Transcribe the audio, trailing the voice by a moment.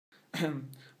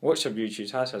Watch up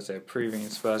YouTube hashtag say previewing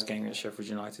Spurs game against Sheffield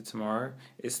United tomorrow.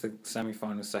 It's the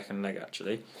semi-final second leg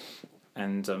actually,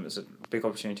 and it's a big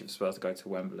opportunity for Spurs to go to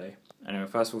Wembley. Anyway,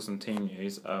 first of all, some team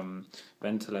news.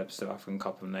 Bentaleb South African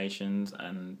Cup of Nations,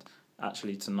 and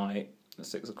actually tonight at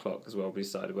 6 o'clock as well, we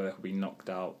decided whether he'll be knocked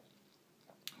out,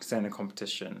 stay in the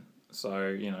competition.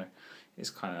 So it's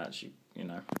kind of actually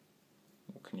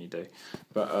what can you do?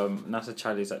 But Nacer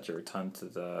Chadli's actually returned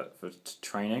to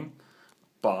training,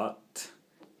 but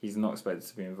he's not expected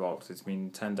to be involved. It's been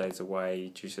 10 days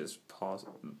away due to his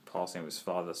passing of his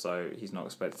father, so he's not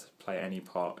expected to play any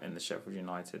part in the Sheffield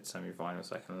United semi-final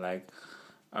second leg.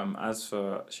 As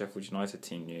for Sheffield United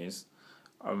team news,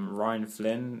 Ryan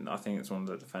Flynn, I think it's one of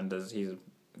the defenders, he's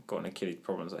got an Achilles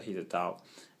problem, that he's a doubt.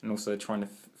 And also trying to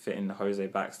fit in Jose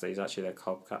Baxter, he's actually their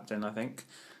club captain, I think.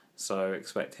 So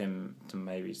expect him to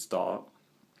maybe start.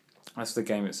 As for the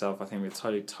game itself, I think it's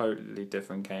a totally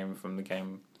different game from the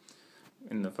game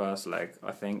in the first leg.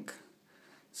 I think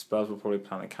Spurs will probably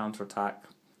play on a counter-attack.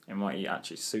 It might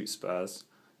actually suit Spurs.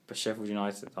 But Sheffield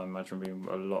United, I imagine, will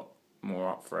be a lot more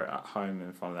up for it at home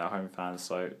in front of their home fans.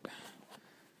 So,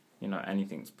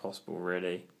 anything's possible,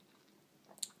 really.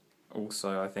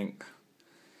 Also, I think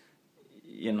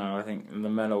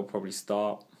Lamela will probably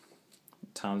start.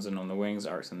 Townsend on the wings,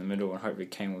 Eriksen in the middle, and hopefully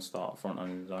Kane will start up front on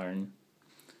his own.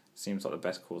 Seems like the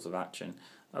best course of action.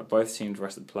 Both teams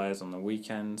rested players on the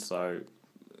weekend, so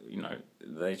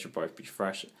they should both be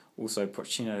fresh. Also,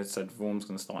 Pochettino said Vorm's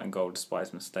going to start in goal despite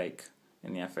his mistake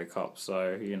in the FA Cup.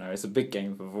 So it's a big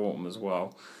game for Vorm as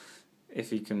well.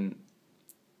 If he can,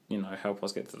 help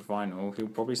us get to the final, he'll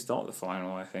probably start the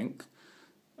final. I think.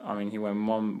 I mean, he went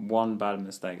one bad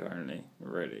mistake only,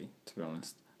 really, to be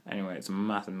honest. Anyway, it's a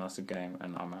massive game,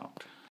 and I'm out.